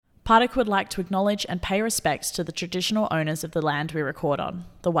Particle would like to acknowledge and pay respects to the traditional owners of the land we record on,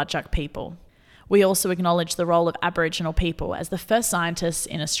 the Whadjuk people. We also acknowledge the role of Aboriginal people as the first scientists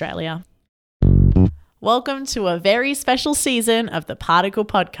in Australia. Welcome to a very special season of the Particle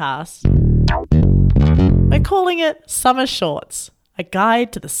Podcast. We're calling it Summer Shorts, a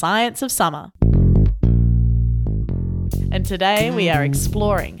guide to the science of summer. And today we are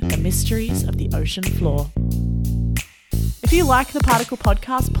exploring the mysteries of the ocean floor. If you like the Particle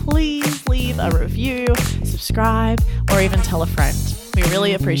Podcast, please leave a review, subscribe, or even tell a friend. We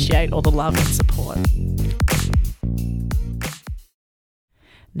really appreciate all the love and support.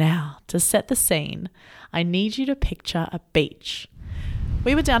 Now, to set the scene, I need you to picture a beach.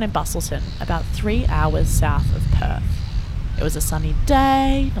 We were down in Busselton, about 3 hours south of Perth. It was a sunny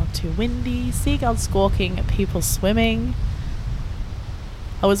day, not too windy, seagulls squawking, people swimming.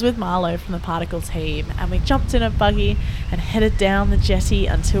 I was with Marlo from the Particle team, and we jumped in a buggy and headed down the jetty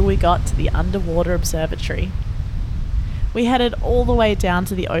until we got to the underwater observatory. We headed all the way down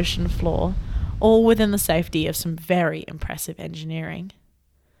to the ocean floor, all within the safety of some very impressive engineering.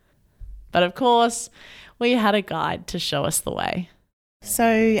 But of course, we had a guide to show us the way.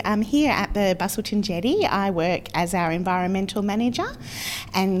 So here at the Busselton Jetty, I work as our environmental manager,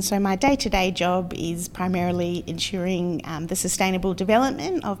 and so my day-to-day job is primarily ensuring the sustainable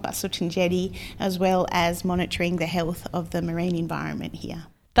development of Busselton Jetty, as well as monitoring the health of the marine environment here.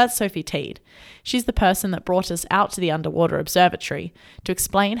 That's Sophie Teed. She's the person that brought us out to the underwater observatory to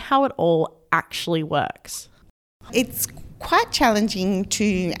explain how it all actually works. It's quite challenging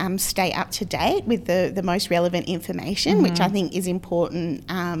to stay up to date with the most relevant information, which I think is important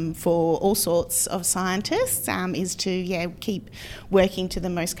for all sorts of scientists, is to keep working to the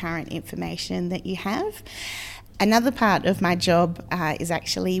most current information that you have. Another part of my job is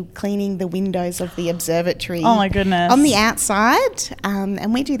actually cleaning the windows of the observatory. Oh my goodness. On the outside,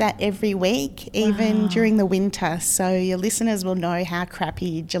 and we do that every week, even during the winter. So your listeners will know how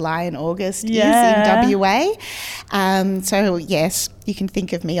crappy July and August is in WA. So yes, you can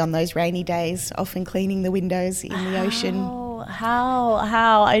think of me on those rainy days, often cleaning the windows in the ocean.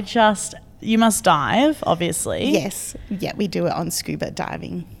 How? You must dive, obviously. Yes. Yeah, we do it on scuba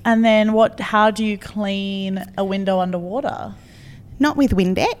diving. And then how do you clean a window underwater? Not with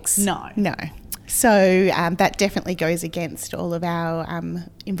Windex. No. So that definitely goes against all of our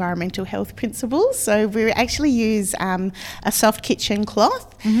environmental health principles. So we actually use a soft kitchen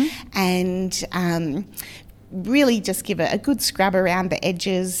cloth and really just give it a good scrub around the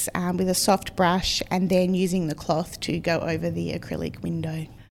edges with a soft brush, and then using the cloth to go over the acrylic window.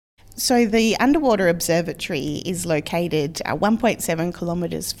 So the underwater observatory is located 1.7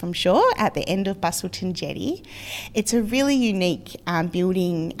 kilometres from shore at the end of Busselton Jetty. It's a really unique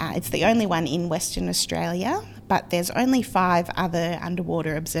building. It's the only one in Western Australia, but there's only 5 other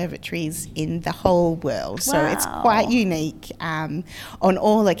underwater observatories in the whole world. So it's quite unique on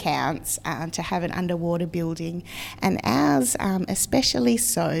all accounts to have an underwater building. And ours especially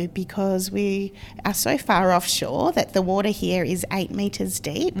so because we are so far offshore that the water here is 8 metres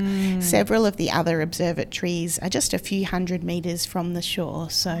deep. Several of the other observatories are just a few hundred metres from the shore.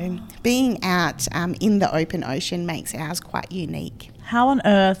 So being out in the open ocean makes ours quite unique. How on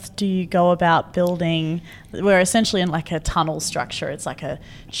earth do you go about building? We're essentially in like a tunnel structure. It's like a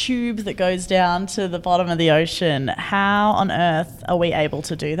tube that goes down to the bottom of the ocean. How on earth are we able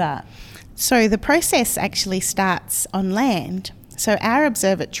to do that? So the process actually starts on land. So our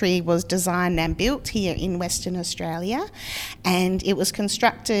observatory was designed and built here in Western Australia, and it was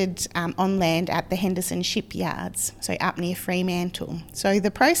constructed on land at the Henderson shipyards, so up near Fremantle. So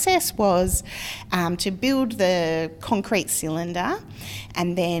the process was to build the concrete cylinder,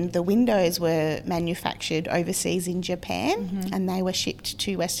 and then the windows were manufactured overseas in Japan, and they were shipped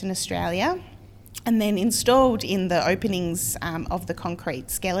to Western Australia and then installed in the openings of the concrete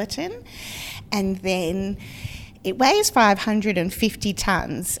skeleton. And then it weighs 550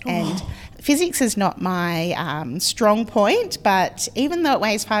 tonnes, and physics is not my strong point, but even though it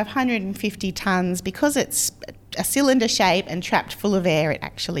weighs 550 tonnes, because it's a cylinder shape and trapped full of air, it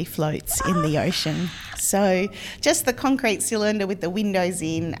actually floats in the ocean. So just the concrete cylinder with the windows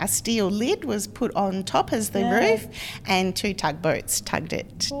in, a steel lid was put on top as the roof, and 2 tugboats tugged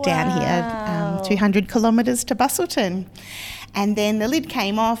it down here 200 kilometres to Busselton. And then the lid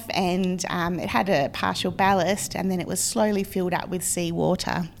came off, and it had a partial ballast, and then it was slowly filled up with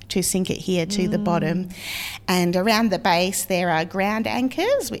seawater to sink it here to the bottom. And around the base there are ground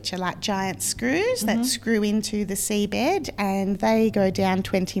anchors, which are like giant screws that screw into the seabed, and they go down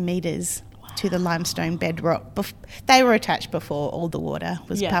 20 metres to the limestone bedrock. They were attached before all the water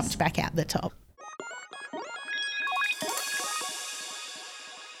was pumped back out the top.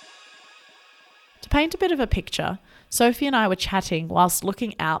 To paint a bit of a picture, Sophie and I were chatting whilst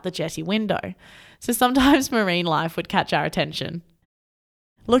looking out the jetty window, so sometimes marine life would catch our attention.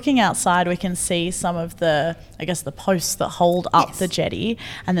 Looking outside, we can see some of the posts that hold up the jetty,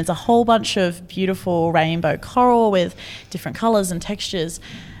 and there's a whole bunch of beautiful rainbow coral with different colours and textures.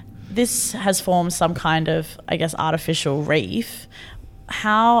 This has formed some kind of, artificial reef.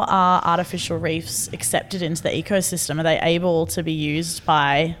 How are artificial reefs accepted into the ecosystem? Are they able to be used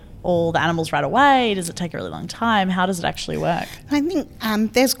by all the animals right away? Does it take a really long time? How does it actually work? I think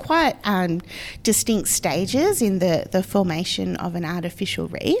there's quite distinct stages in the formation of an artificial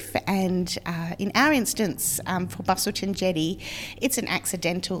reef, and in our instance for Busselton Jetty, it's an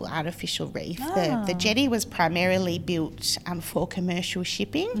accidental artificial reef. The jetty was primarily built for commercial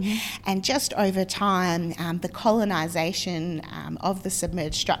shipping, and just over time the colonisation of the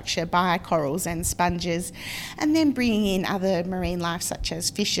submerged structure by corals and sponges, and then bringing in other marine life such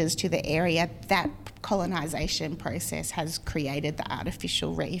as fishes to the area, that colonisation process has created the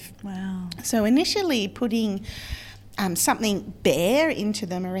artificial reef. Wow. So initially putting something bare into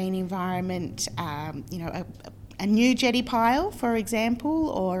the marine environment, a new jetty pile, for example,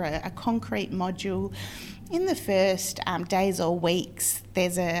 or a concrete module, in the first days or weeks,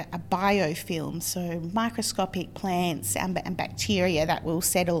 there's a biofilm, so microscopic plants and bacteria that will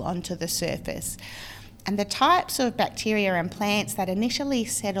settle onto the surface. And the types of bacteria and plants that initially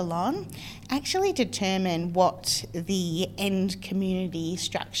settle on actually determine what the end community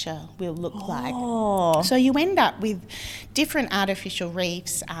structure will look like. So you end up with different artificial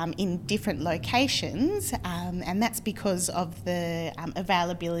reefs in different locations, and that's because of the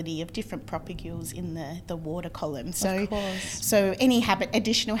availability of different propagules in the water column. So any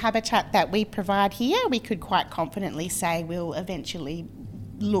additional habitat that we provide here, we could quite confidently say will eventually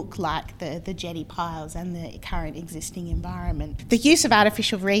look like the jetty piles and the current existing environment. The use of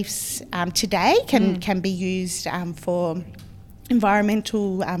artificial reefs today can be used for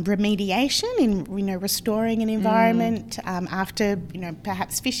environmental remediation, in restoring an environment after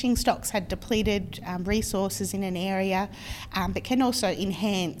perhaps fishing stocks had depleted resources in an area, but can also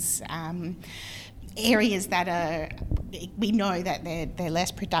enhance areas that we know that they're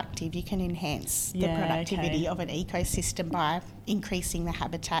less productive. You can enhance the productivity of an ecosystem by increasing the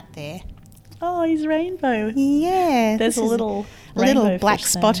habitat there. Oh, he's rainbow. Yeah. There's a little black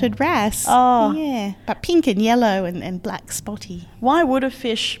spotted wrasse. Oh. Yeah, but pink and yellow and black spotty. Why would a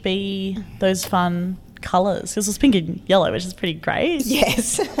fish be those fun colours? Because it's pink and yellow, which is pretty great.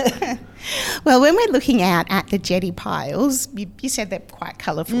 Yes. Well, when we're looking out at the jetty piles, you said they're quite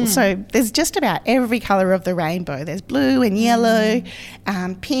colourful. So there's just about every colour of the rainbow. There's blue and yellow,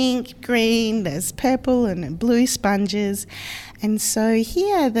 pink, green, there's purple and blue sponges. And so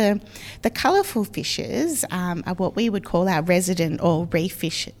here the colourful fishes are what we would call our resident or reef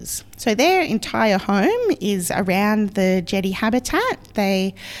fishes. So their entire home is around the jetty habitat.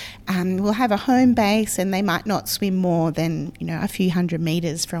 They will have a home base, and they might not swim more than a few hundred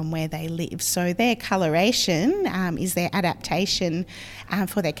metres from where they live. So their coloration is their adaptation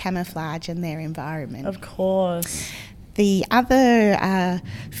for their camouflage and their environment. Of course. The other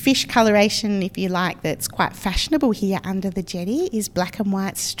fish coloration, if you like, that's quite fashionable here under the jetty is black and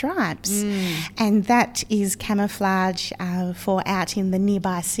white stripes. And that is camouflage for out in the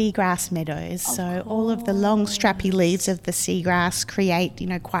nearby seagrass meadows. So all of the long strappy leaves of the seagrass create,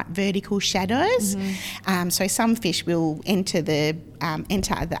 quite vertical shadows. So some fish will enter the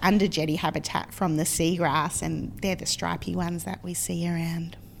under jetty habitat from the seagrass, and they're the stripy ones that we see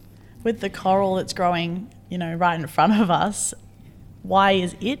around. With the coral that's growing right in front of us, why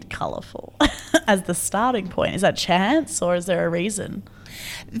is it colourful as the starting point? Is that chance, or is there a reason?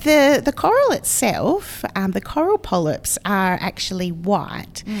 The coral itself, the coral polyps are actually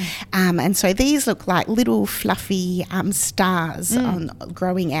white, and so these look like little fluffy stars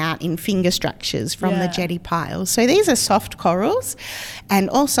growing out in finger structures from the jetty piles. So these are soft corals, and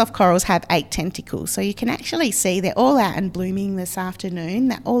all soft corals have 8 tentacles. So you can actually see they're all out and blooming this afternoon,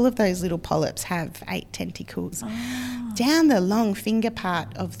 that all of those little polyps have 8 tentacles. Down the long finger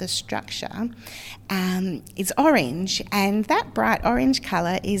part of the structure is orange, and that bright orange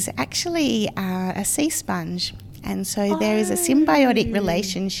colour is actually a sea sponge. And so there is a symbiotic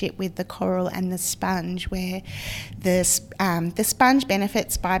relationship with the coral and the sponge, where the sponge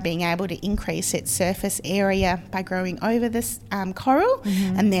benefits by being able to increase its surface area by growing over this coral,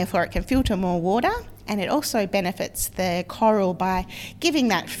 and therefore it can filter more water. And it also benefits the coral by giving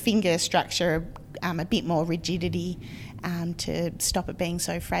that finger structure a bit more rigidity to stop it being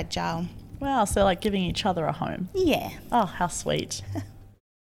so fragile. Wow, so like giving each other a home. Yeah. Oh, how sweet.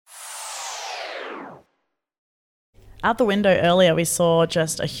 Out the window earlier, we saw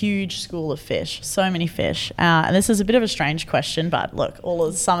just a huge school of fish, so many fish. And this is a bit of a strange question, but look,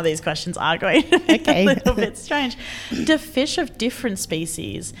 some of these questions are going to be a little bit strange. Do fish of different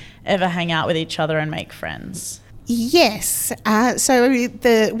species ever hang out with each other and make friends? Yes. So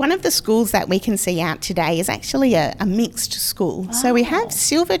one of the schools that we can see out today is actually a mixed school. Oh. So we have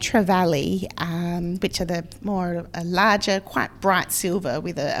silver trevally, which are a larger, quite bright silver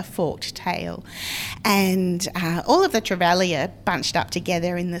with a forked tail. And all of the trevally are bunched up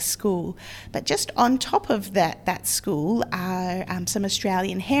together in the school. But just on top of that school are some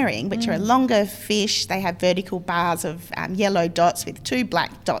Australian herring, which are a longer fish. They have vertical bars of yellow dots with 2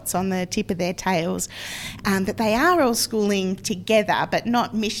 black dots on the tip of their tails. But they are all schooling together, but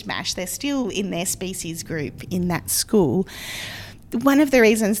not mishmash. They're still in their species group in that school. One of the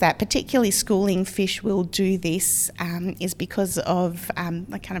reasons that particularly schooling fish will do this is because of a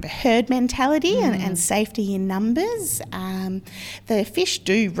kind of a herd mentality and safety in numbers. The fish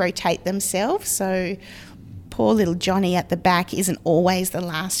do rotate themselves, so poor little Johnny at the back isn't always the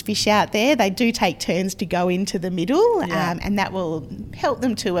last fish out there. They do take turns to go into the middle, and that will help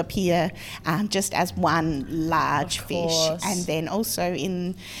them to appear just as one large fish. And then also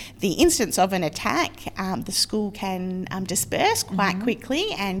in the instance of an attack, the school can disperse quite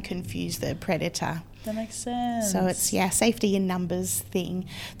quickly and confuse the predator. That makes sense. So it's, safety in numbers thing.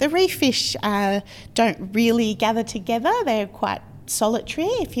 The reef fish don't really gather together. They're quite solitary,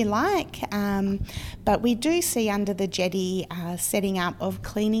 if you like, but we do see under the jetty setting up of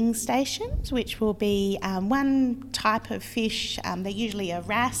cleaning stations, which will be one type of fish. They're usually a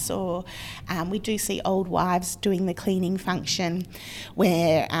wrasse, or we do see old wives doing the cleaning function,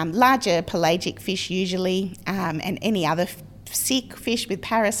 where larger pelagic fish usually and any other sick fish with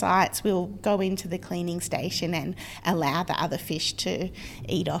parasites will go into the cleaning station and allow the other fish to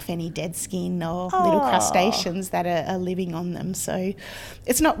eat off any dead skin or little crustaceans that are living on them. So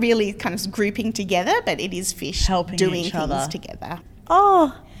it's not really kind of grouping together, but it is fish helping doing each other together.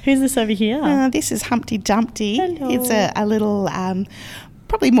 Oh, who's this over here? This is Humpty Dumpty. Hello. It's a little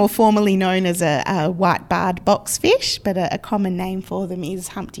probably more formally known as a white-barred boxfish, but a common name for them is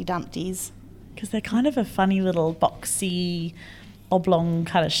Humpty Dumpties. Because they're kind of a funny little boxy, oblong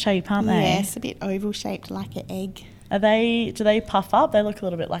kind of shape, aren't they? Yes, a bit oval shaped like an egg. Do they puff up? They look a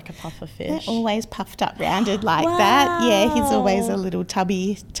little bit like a puffer fish. They're always puffed up, rounded like that. Yeah, he's always a little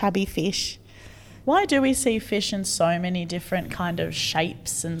tubby fish. Why do we see fish in so many different kind of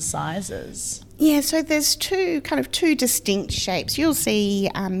shapes and sizes? Yeah, so there's two distinct shapes. You'll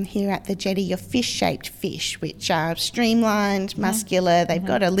see here at the jetty your fish-shaped fish, which are streamlined, muscular. They've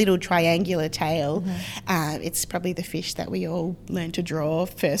got a little triangular tail. It's probably the fish that we all learn to draw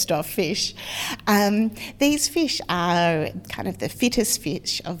first off fish. These fish are kind of the fittest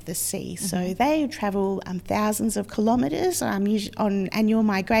fish of the sea. So they travel thousands of kilometres on annual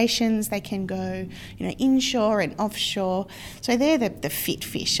migrations. They can go, inshore and offshore. So they're the fit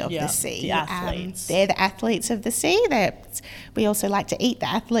fish of the sea. The athletes. They're the athletes of the sea. We also like to eat the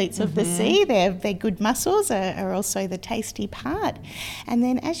athletes of the sea. Their good muscles are also the tasty part. And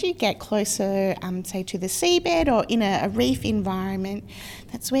then as you get closer, say to the seabed or in a reef environment,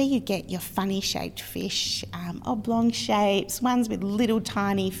 that's where you get your funny shaped fish, oblong shapes, ones with little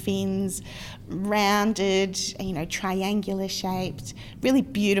tiny fins, rounded, triangular shaped, really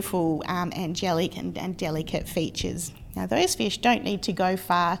beautiful, angelic and delicate features. Now, those fish don't need to go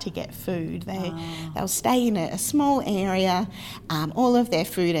far to get food. They'll stay in a small area. All of their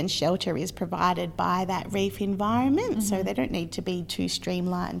food and shelter is provided by that reef environment, so they don't need to be too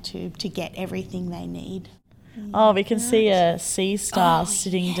streamlined to get everything they need. Oh, we can see a sea star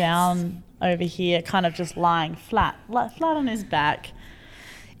sitting down over here, kind of just lying flat on his back.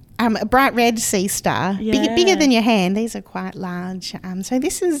 A bright red sea star, bigger than your hand. These are quite large. So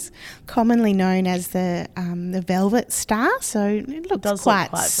this is commonly known as the velvet star. So it looks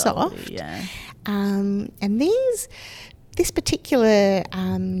quite soft. Velvety, yeah. And this particular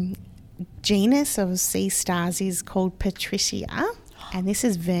genus of sea stars is called Patricia, and this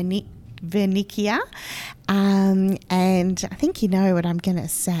is Vernickia. And I think you know what I'm going to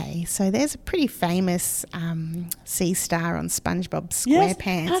say. So there's a pretty famous sea star on SpongeBob SquarePants. Yes,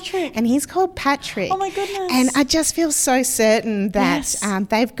 Patrick. And he's called Patrick. Oh, my goodness. And I just feel so certain that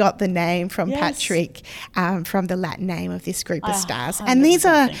they've got the name from Patrick, from the Latin name of this group of stars. And these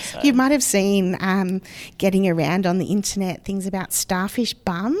are, you might have seen getting around on the internet, things about starfish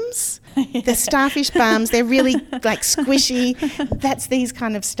bums. The starfish bums, they're really like squishy. That's these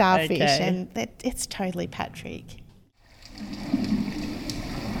kind of starfish. Okay. And it's totally Patrick.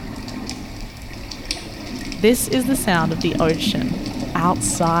 This is the sound of the ocean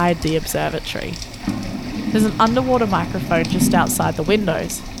outside the observatory. There's an underwater microphone just outside the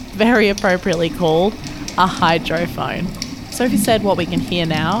windows, very appropriately called a hydrophone. Sophie said what we can hear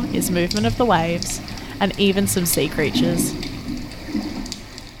now is movement of the waves and even some sea creatures.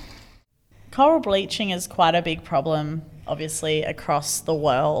 Coral bleaching is quite a big problem, obviously, across the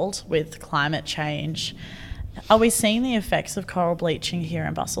world with climate change. Are we seeing the effects of coral bleaching here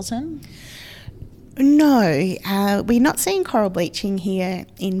in Busselton? No, we're not seeing coral bleaching here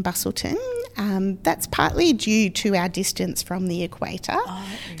in Busselton. That's partly due to our distance from the equator.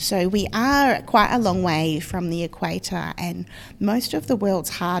 So we are quite a long way from the equator, and most of the world's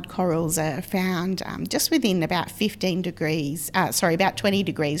hard corals are found just within about 20 degrees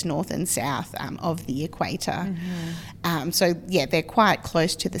north and south of the equator. So yeah, they're quite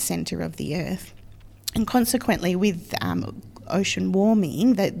close to the centre of the earth. And consequently, with ocean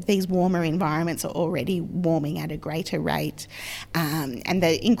warming, that these warmer environments are already warming at a greater rate, and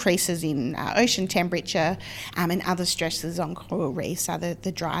the increases in ocean temperature and other stresses on coral reefs are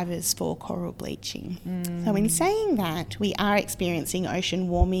the drivers for coral bleaching. So in saying that, we are experiencing ocean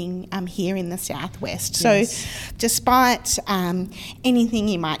warming here in the southwest. Yes. So despite anything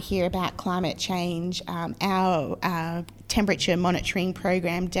you might hear about climate change, our temperature monitoring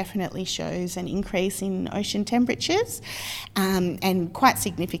program definitely shows an increase in ocean temperatures, and quite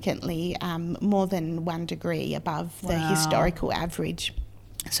significantly more than 1 degree above the historical average.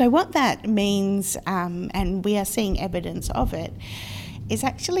 So what that means, and we are seeing evidence of it, is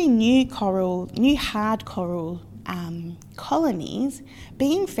actually new hard coral colonies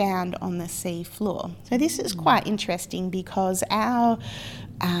being found on the sea floor. So this is quite interesting because our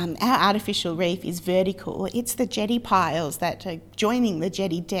artificial reef is vertical. It's the jetty piles that are joining the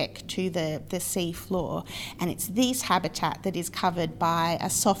jetty deck to the sea floor, and it's this habitat that is covered by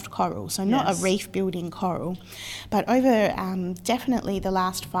a soft coral, so not a reef-building coral. But over definitely the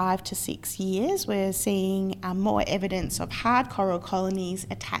last 5 to 6 years, we're seeing more evidence of hard coral colonies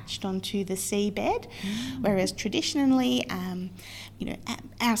attached onto the seabed, whereas traditionally,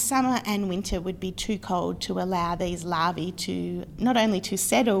 our summer and winter would be too cold to allow these larvae to not only to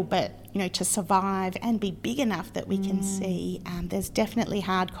settle, but to survive and be big enough that we can see. There's definitely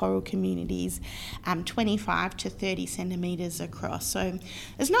hard coral communities 25 to 30 centimetres across. So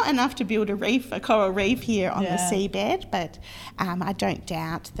there's not enough to build a coral reef here on the seabed, but I don't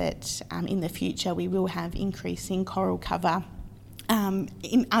doubt that in the future we will have increasing coral cover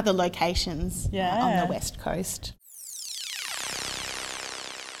in other locations on the west coast.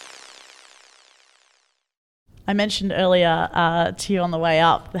 I mentioned earlier to you on the way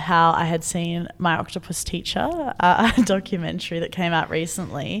up how I had seen My Octopus Teacher, a documentary that came out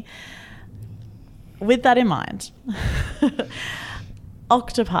recently. With that in mind,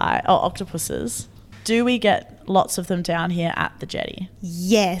 octopuses, do we get lots of them down here at the jetty?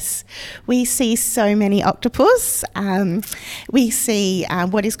 Yes, we see so many octopus. We see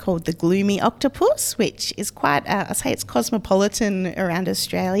what is called the gloomy octopus, which is quite, I'd say it's cosmopolitan around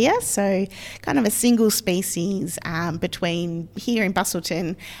Australia. So kind of a single species between here in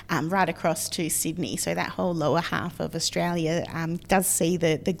Busselton right across to Sydney. So that whole lower half of Australia does see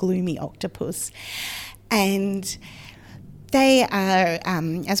the gloomy octopus. And they are,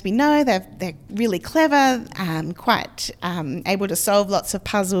 as we know, they're really clever, quite able to solve lots of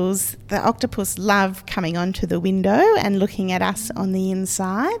puzzles. The octopus love coming onto the window and looking at us on the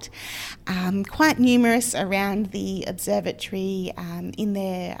inside. Quite numerous around the observatory in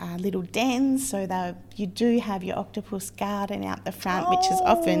their little dens. So you do have your octopus garden out the front, which is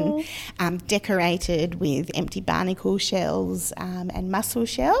often decorated with empty barnacle shells and mussel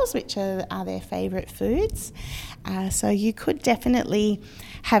shells, which are their favourite foods. So you could definitely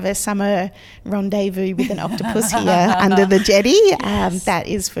have a summer rendezvous with an octopus here under the jetty. That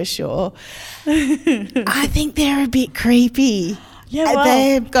is for sure. I think they're a bit creepy. Yeah, well,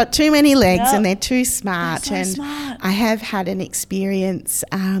 they've got too many legs and they're too smart. They're so smart. I have had an experience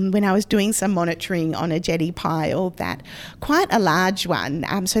when I was doing some monitoring on a jetty pile, that quite a large one.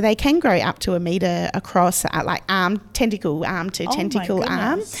 So they can grow up to 1 metre across, like tentacle arm to tentacle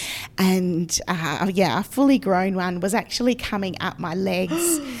arm. And a fully grown one was actually coming up my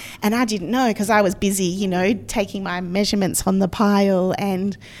legs, and I didn't know because I was busy, taking my measurements on the pile.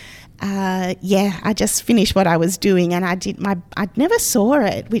 And I just finished what I was doing, and I never saw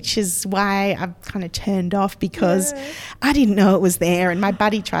it, which is why I've kind of turned off, because I didn't know it was there, and my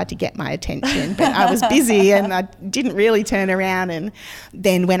buddy tried to get my attention, but I was busy and I didn't really turn around. And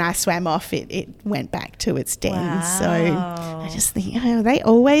then when I swam off, it went back to its den. Wow. So I just think, are they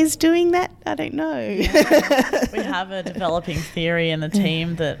always doing that? I don't know. We have a developing theory in the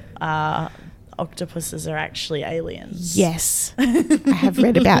team that octopuses are actually aliens. Yes. I have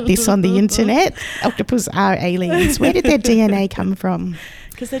read about this on the internet. Octopus are aliens. Where did their DNA come from?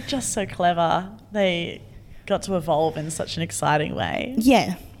 Because they're just so clever. They got to evolve in such an exciting way.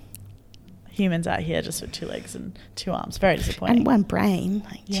 Yeah. Humans out here just with 2 legs and 2 arms. Very disappointing. And 1 brain.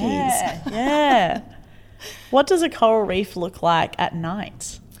 Like, yeah, geez. yeah. What does a coral reef look like at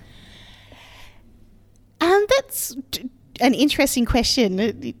night? That's an interesting question.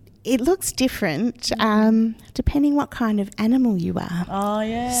 It looks different depending what kind of animal you are. Oh,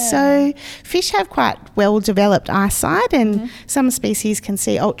 yeah. So fish have quite well-developed eyesight, and some species can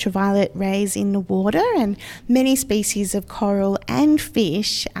see ultraviolet rays in the water, and many species of coral and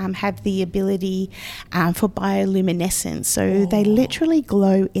fish have the ability for bioluminescence. So they literally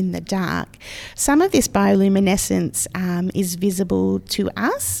glow in the dark. Some of this bioluminescence is visible to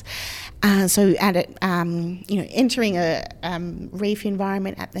us. So entering a reef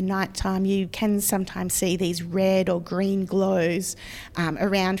environment at the night time, you can sometimes see these red or green glows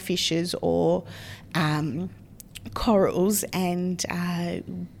around fishes or corals, and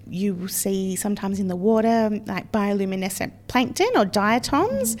you will see sometimes in the water like bioluminescent plankton or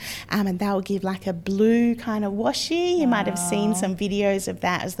diatoms, and they'll give like a blue kind of washy. You might have seen some videos of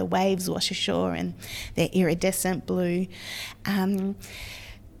that as the waves wash ashore and they're iridescent blue.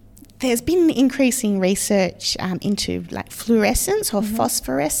 There's been increasing research into like fluorescence or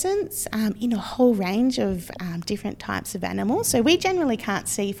phosphorescence in a whole range of different types of animals. So we generally can't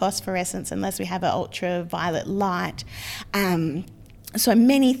see phosphorescence unless we have an ultraviolet light. So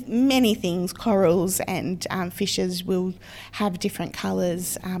many things, corals and fishes will have different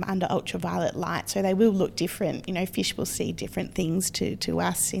colours under ultraviolet light, so they will look different. You know, fish will see different things to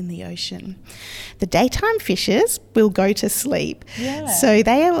us in the ocean. The daytime fishes will go to sleep, so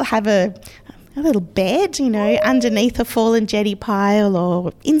they will have a little bed, you know, underneath a fallen jetty pile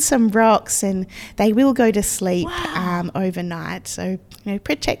or in some rocks, and they will go to sleep overnight. So, you know,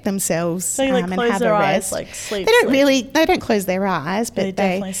 protect themselves so you, like, and close have their a eyes, rest. like sleep. They don't close their eyes, but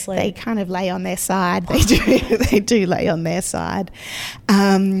they kind of lay on their side. They do lay on their side.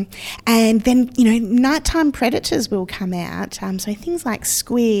 And then, you know, nighttime predators will come out. So things like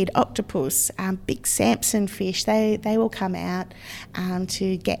squid, octopus, big Samson fish, they will come out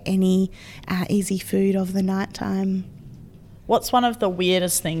to get any easy food of the nighttime. What's one of the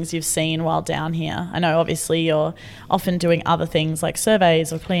weirdest things you've seen while down here? I know obviously you're often doing other things like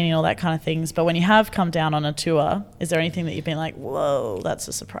surveys or cleaning, all that kind of things, but when you have come down on a tour, is there anything that you've been like, whoa, that's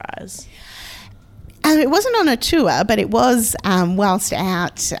a surprise? It wasn't on a tour, but it was whilst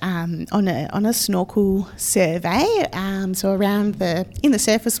out on a snorkel survey. So around in the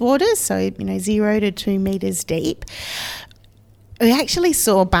surface waters, so, you know, 0 to 2 metres deep. We actually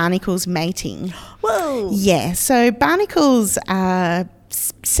saw barnacles mating. Whoa! Yeah, so barnacles are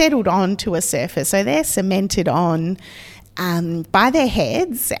settled onto a surface, so they're cemented on by their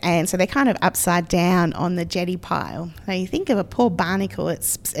heads, and so they're kind of upside down on the jetty pile. So you think of a poor barnacle,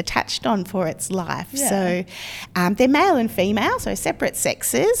 it's attached on for its life. Yeah. So they're male and female, so separate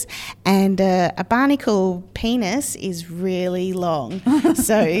sexes, and a barnacle penis is really long.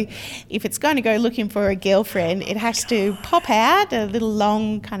 So if it's going to go looking for a girlfriend, it has to pop out a little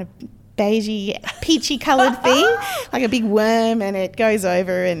long kind of beigey, peachy coloured thing, like a big worm, and it goes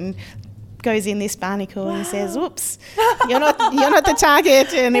over and goes in this barnacle and says, "Whoops, you're not the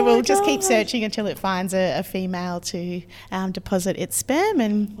target," and it will just keep searching until it finds a female to deposit its sperm,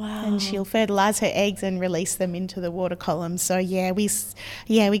 and she'll fertilise her eggs and release them into the water column. So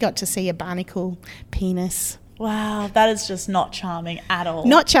we got to see a barnacle penis. Wow, that is just not charming at all.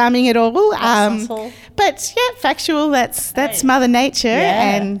 Not charming at all. Subtle. But yeah, factual. That's Mother Nature,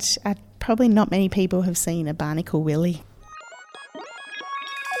 and probably not many people have seen a barnacle willy.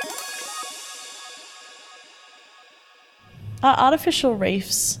 Are artificial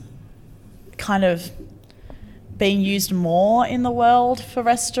reefs kind of being used more in the world for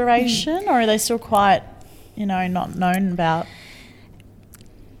restoration, or are they still quite, you know, not known about?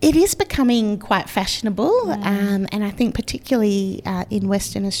 It is becoming quite fashionable, and I think particularly in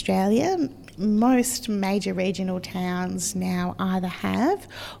Western Australia, most major regional towns now either have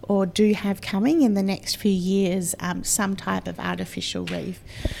or do have coming in the next few years some type of artificial reef.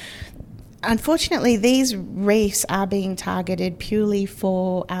 Unfortunately, these reefs are being targeted purely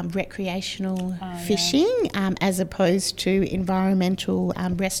for recreational fishing as opposed to environmental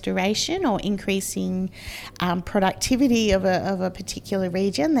restoration or increasing productivity of a particular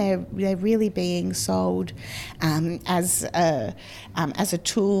region. They're really being sold as a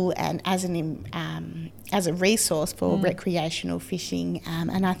tool and as a resource for recreational fishing,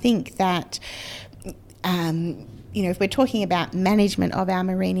 and I think that if we're talking about management of our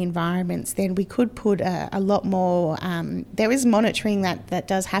marine environments, then we could put a lot more. There is monitoring that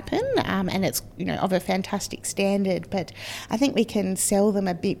does happen, and it's of a fantastic standard. But I think we can sell them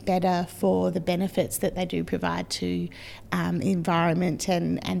a bit better for the benefits that they do provide to environment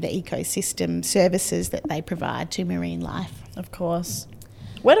and the ecosystem services that they provide to marine life. Of course.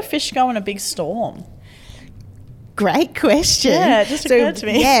 Where do fish go in a big storm? Great question. Yeah, it just occurred to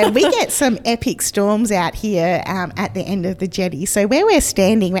me. Yeah, we get some epic storms out here at the end of the jetty. So where we're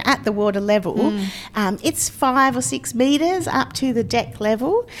standing, we're at the water level. It's 5 or 6 metres up to the deck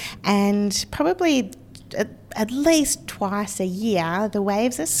level, and probably at least twice a year, the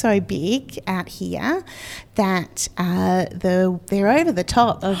waves are so big out here that they're over the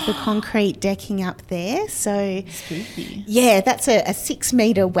top of the concrete decking up there. So, spooky. Yeah, that's a 6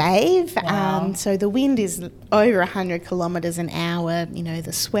 metre wave. Wow. So the wind is over 100 kilometres an hour.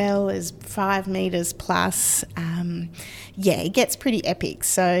 The swell is 5 metres plus. It ggets pretty epic.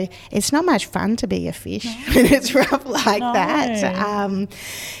 So it's not much fun to be a fish when it's rough like that.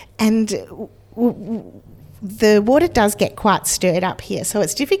 The water does get quite stirred up here, so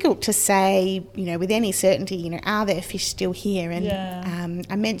it's difficult to say, with any certainty, are there fish still here? And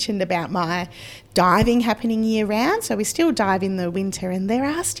I mentioned about my diving happening year round, so we still dive in the winter, and there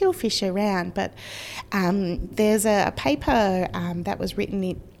are still fish around. But there's a paper that was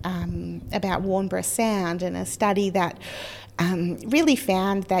written about Warnbro Sound, and a study that really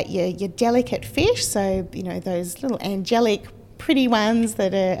found that your delicate fish, so those little angelic pretty ones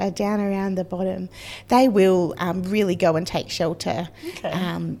that are down around the bottom, they will really go and take shelter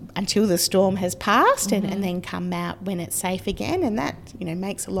until the storm has passed, and then come out when it's safe again. And that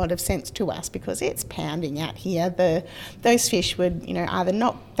makes a lot of sense to us because it's pounding out here. Those fish would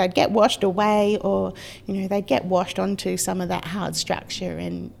either they'd get washed away, or they'd get washed onto some of that hard structure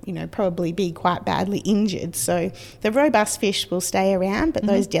and probably be quite badly injured. So the robust fish will stay around, but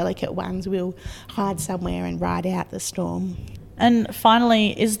those delicate ones will hide somewhere and ride out the storm. And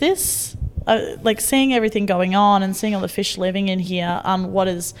finally, is this, seeing everything going on and seeing all the fish living in here on what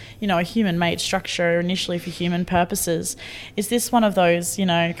is, a human-made structure initially for human purposes, is this one of those,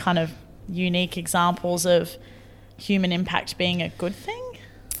 kind of unique examples of human impact being a good thing?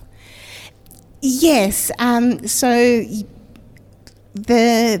 Yes. So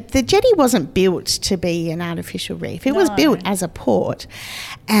the jetty wasn't built to be an artificial reef. It was built as a port.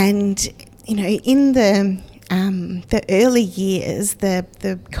 And, in the early years,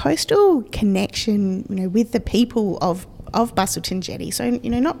 the coastal connection, with the people of Busselton Jetty, so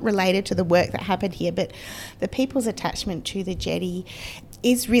not related to the work that happened here, but the people's attachment to the jetty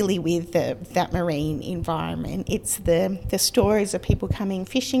is really with that marine environment. It's the stories of people coming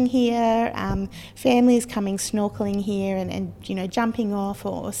fishing here, families coming snorkeling here and jumping off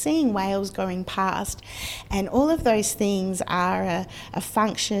or seeing whales going past. And all of those things are a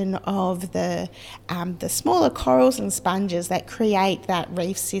function of the smaller corals and sponges that create that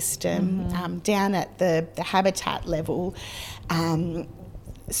reef system down at the habitat level.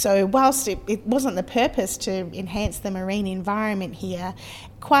 So whilst it wasn't the purpose to enhance the marine environment here,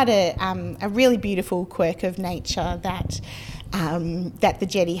 quite a really beautiful quirk of nature that the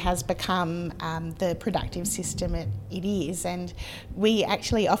jetty has become the productive system it is. And we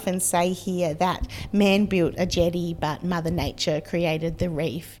actually often say here that man built a jetty, but Mother Nature created the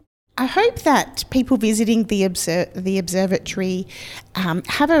reef. I hope that people visiting the observatory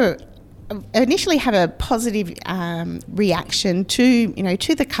initially have a positive reaction to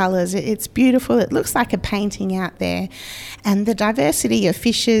the colours. It's beautiful. It looks like a painting out there, and the diversity of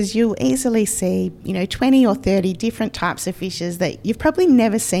fishes. You'll easily see 20 or 30 different types of fishes that you've probably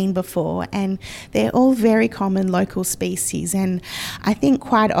never seen before, and they're all very common local species. And I think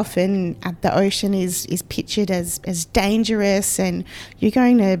quite often the ocean is pictured as dangerous, and you're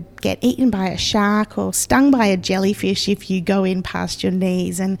going to get eaten by a shark or stung by a jellyfish if you go in past your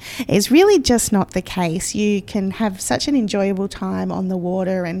knees, and it's really just not the case. You can have such an enjoyable time on the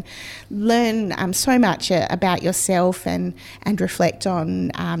water and learn so much about yourself and reflect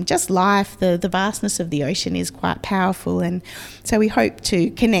on just life. The vastness of the ocean is quite powerful, and so we hope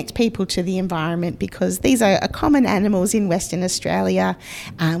to connect people to the environment because these are common animals in Western Australia.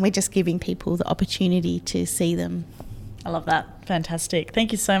 We're just giving people the opportunity to see them. I love that. Fantastic.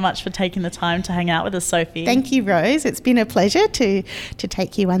 Thank you so much for taking the time to hang out with us, Sophie. Thank you, Rose. It's been a pleasure to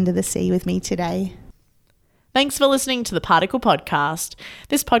take you under the sea with me today. Thanks for listening to the Particle Podcast.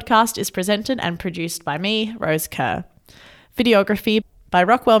 This podcast is presented and produced by me, Rose Kerr. Videography by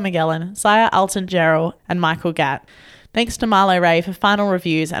Rockwell Magellan, Zaya Alton-Gerald and Michael Gatt. Thanks to Marlo Ray for final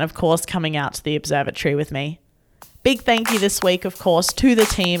reviews and, of course, coming out to the observatory with me. Big thank you this week, of course, to the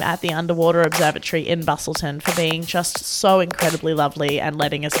team at the Underwater Observatory in Busselton for being just so incredibly lovely and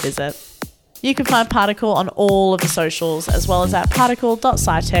letting us visit. You can find Particle on all of the socials, as well as at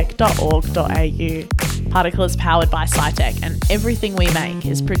particle.scitech.org.au. Particle is powered by SciTech, and everything we make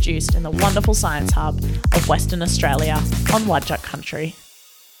is produced in the wonderful science hub of Western Australia on Wadjuk Country.